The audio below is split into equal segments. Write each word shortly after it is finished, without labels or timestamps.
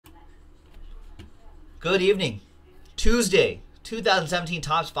Good evening. Tuesday, 2017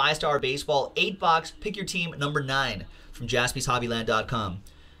 Topps 5-Star Baseball 8-box. Pick your team number 9 from JaspysHobbyland.com.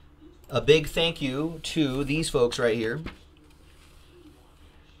 A big thank you to these folks right here.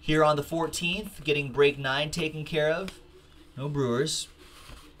 Here on the 14th, getting break 9 taken care of. No Brewers.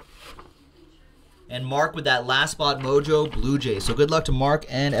 And Mark with that last spot mojo Blue Jays. So good luck to Mark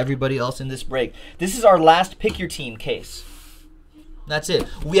and everybody else in this break. This is our last pick your team case. That's it.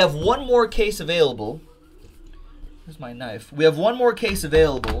 We have one more case available. Where's my knife? We have one more case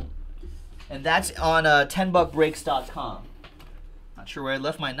available, and that's on 10buckbreaks.com. Not sure where I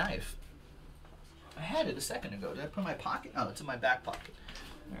left my knife. I had it a second ago. Did I put it in my pocket? Oh, it's in my back pocket.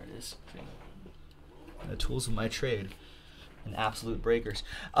 There it is. The tools of my trade. And absolute breakers.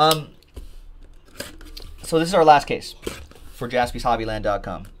 So this is our last case for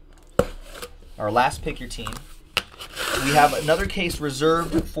JaspysHobbyland.com. Our last pick your team. We have another case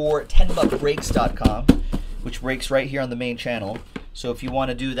reserved for 10buckbreaks.com, which breaks right here on the main channel. So if you want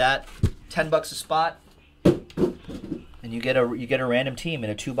to do that, $10 a spot, and you get a random team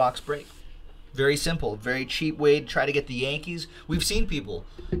in a 2-box break. Very simple, very cheap way to try to get the Yankees. We've seen people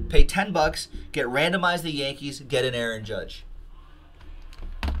pay $10, get randomized the Yankees, get an Aaron Judge.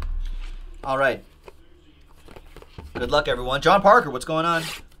 All right. Good luck, everyone. John Parker, what's going on?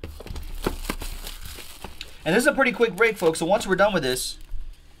 And this is a pretty quick break, folks. So once we're done with this,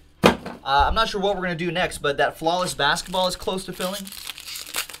 I'm not sure what we're going to do next, but that flawless basketball is close to filling.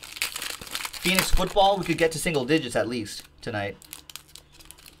 Phoenix football, we could get to single digits at least tonight.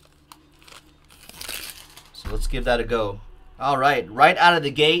 So let's give that a go. All right, right out of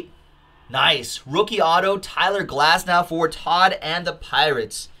the gate. Nice. Rookie auto, Tyler Glasnow for Todd and the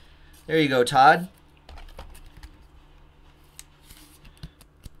Pirates. There you go, Todd.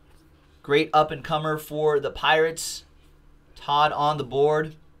 Great up-and-comer for the Pirates. Todd on the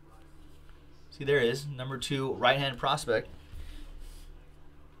board. See, there is number 2 right-hand prospect.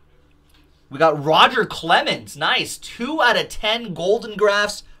 We got Roger Clemens. Nice. 2 out of 10 Golden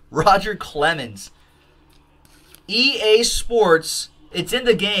Graphs. Roger Clemens. EA Sports. It's in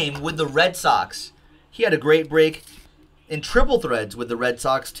the game with the Red Sox. He had a great break in triple threads with the Red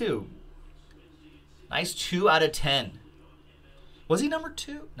Sox, too. Nice 2 out of 10. Was he number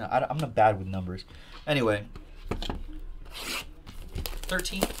 2? No, I'm not bad with numbers. Anyway.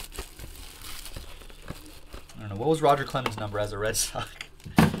 13. I don't know. What was Roger Clemens' number as a Red Sox?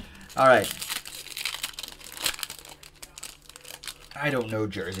 All right. I don't know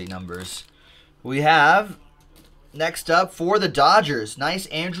jersey numbers. We have, next up, for the Dodgers, nice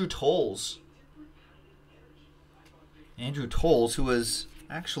Andrew Tolles. Andrew Tolles, who was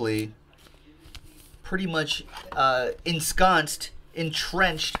actually pretty much ensconced,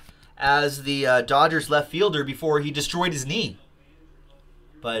 entrenched as the Dodgers left fielder before he destroyed his knee.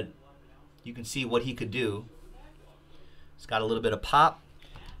 But you can see what he could do. He's got a little bit of pop.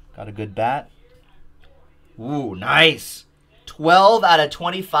 Got a good bat. Ooh, nice. 12 out of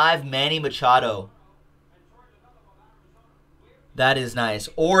 25 Manny Machado. That is nice.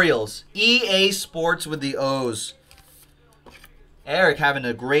 Orioles. EA Sports with the O's. Eric having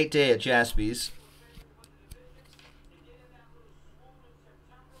a great day at Jaspys.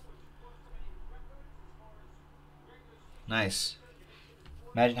 Nice.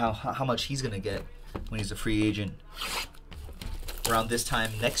 Imagine how much he's going to get when he's a free agent. Around this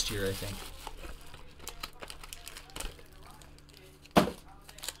time next year, I think.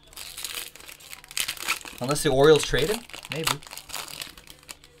 Unless the Orioles trade him? Maybe.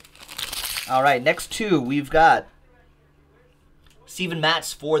 All right, next 2, we've got Steven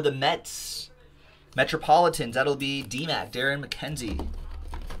Matz for the Mets. Metropolitans, that'll be D-Mac, Darren McKenzie.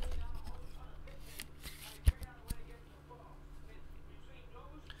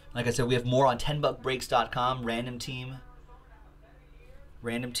 Like I said, we have more on 10buckbreaks.com. Random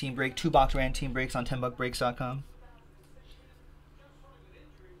team break. 2-box random team breaks on 10buckbreaks.com.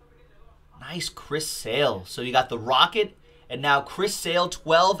 Nice Chris Sale. So you got the Rocket, and now Chris Sale,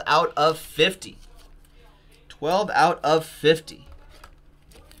 12 out of 50. 12 out of 50.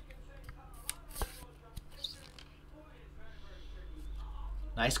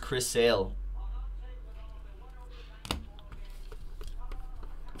 Nice Chris Sale.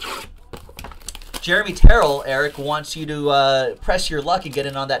 Jeremy Terrell, Eric, wants you to press your luck and get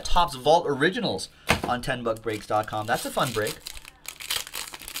in on that Topps Vault Originals on 10buckbreaks.com. That's a fun break.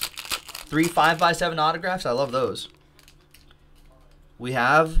 3 5x7 autographs. I love those. We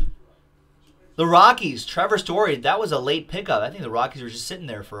have the Rockies. Trevor Story. That was a late pickup. I think the Rockies were just sitting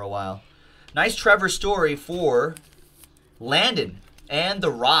there for a while. Nice Trevor Story for Landon and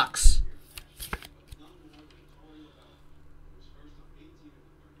the Rocks.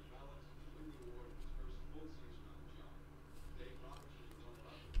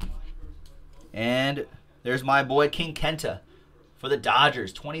 And there's my boy King Kenta for the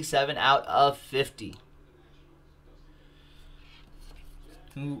Dodgers. 27 out of 50.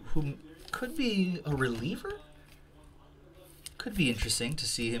 Who could be a reliever? Could be interesting to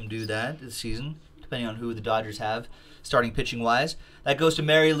see him do that this season, depending on who the Dodgers have starting pitching-wise. That goes to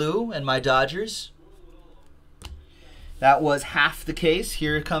Mary Lou and my Dodgers. That was half the case.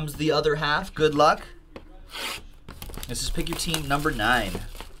 Here comes the other half. Good luck. This is Pick Your Team number 9.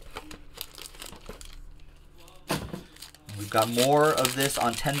 We've got more of this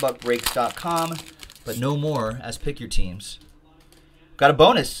on 10buckbreaks.com, but no more as Pick Your Teams. Got a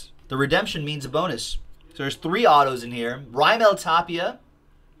bonus. The redemption means a bonus. So there's 3 autos in here. Raimel Tapia.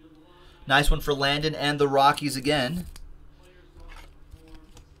 Nice one for Landon and the Rockies again.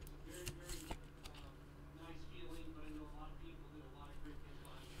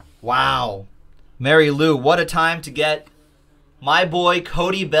 Wow. Mary Lou, what a time to get my boy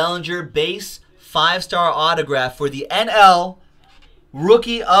Cody Bellinger base 5-star autograph for the NL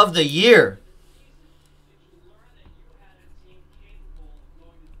Rookie of the Year.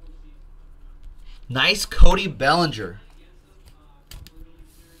 Nice Cody Bellinger.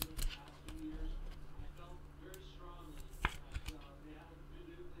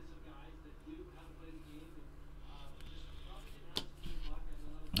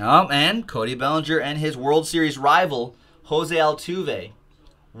 And Cody Bellinger and his World Series rival, Jose Altuve.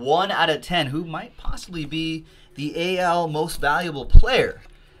 1 out of 10, who might possibly be the AL most valuable player.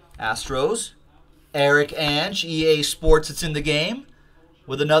 Astros, Eric Ange, EA Sports, it's in the game,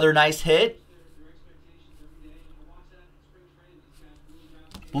 with another nice hit.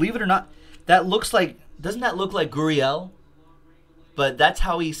 Believe it or not, that looks like, doesn't that look like Gurriel? But that's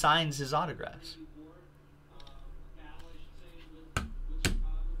how he signs his autographs.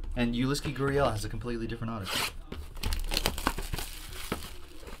 And Ulysses Gurriel has a completely different autograph.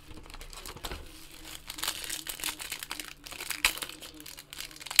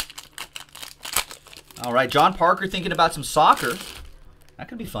 All right, John Parker thinking about some soccer. That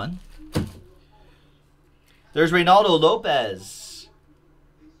could be fun. There's Reynaldo Lopez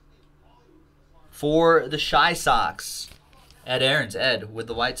for the Shy Sox. Ed Aarons, Ed, with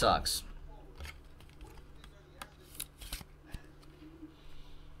the White Sox.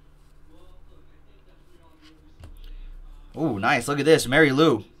 Ooh, nice. Look at this. Mary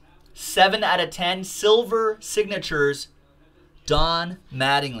Lou. 7 out of 10. Silver signatures. Don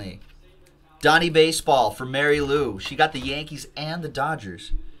Mattingly. Donnie Baseball for Mary Lou. She got the Yankees and the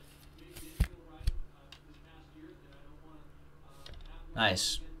Dodgers.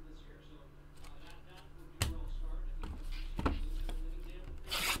 Nice.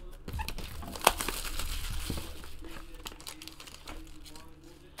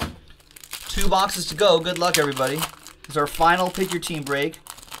 Two boxes to go. Good luck, everybody. This is our final Pick Your Team break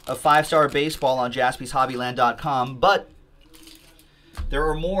of 5-star baseball on JaspysHobbyland.com. But there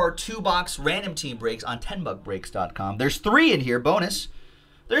are more 2-box random team breaks on 10buckbreaks.com. There's 3 in here, bonus.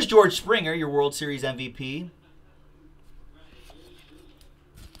 There's George Springer, your World Series MVP.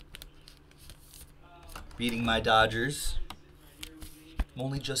 Beating my Dodgers. I'm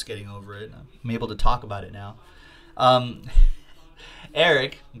only just getting over it. I'm able to talk about it now.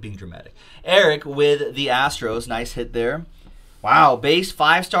 Eric, being dramatic. Eric with the Astros. Nice hit there. Wow, base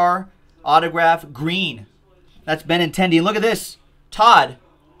 5-star autograph green. That's Benintendi. Look at this. Todd,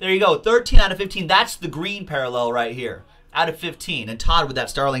 there you go. 13 out of 15. That's the green parallel right here. Out of 15. And Todd with that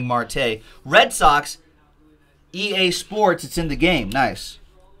Starling Marte. Red Sox, EA Sports. It's in the game. Nice.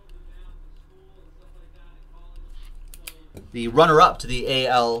 The runner-up to the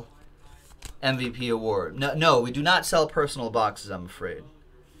AL MVP award. No, we do not sell personal boxes, I'm afraid.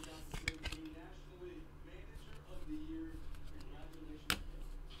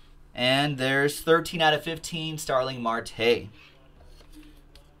 And there's 13 out of 15, Starling Marte.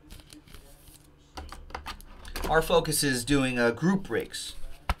 Our focus is doing group breaks.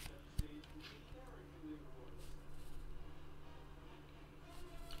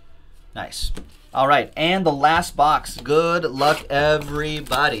 Nice. All right, and the last box. Good luck,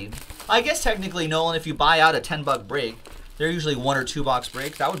 everybody. I guess technically, Nolan, if you buy out a 10-buck break, they're usually 1 or 2 box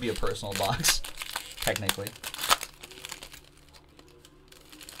breaks. That would be a personal box, technically.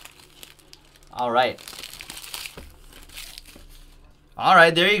 All right. All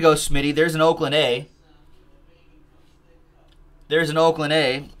right, there you go, Smitty. There's an Oakland A. There's an Oakland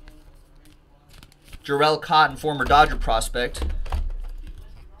A. Jarrell Cotton, former Dodger prospect.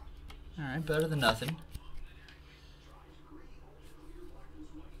 All right, better than nothing.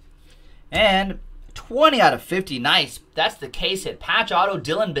 And 20 out of 50. Nice. That's the case hit. Patch auto,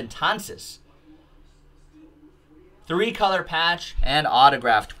 Dylan Betances. 3-color patch and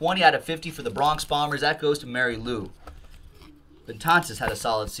autograph. 20 out of 50 for the Bronx Bombers. That goes to Mary Lou. Betances had a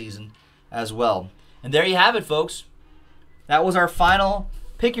solid season as well. And there you have it, folks. That was our final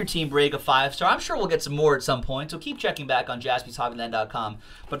pick your team break of 5-star. I'm sure we'll get some more at some point, so keep checking back on JaspysHobbyland.com.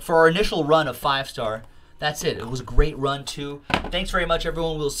 But for our initial run of 5-star, that's it. It was a great run, too. Thanks very much,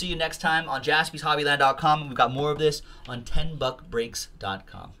 everyone. We'll see you next time on JaspysHobbyland.com. We've got more of this on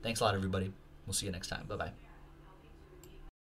 10buckbreaks.com. Thanks a lot, everybody. We'll see you next time. Bye-bye.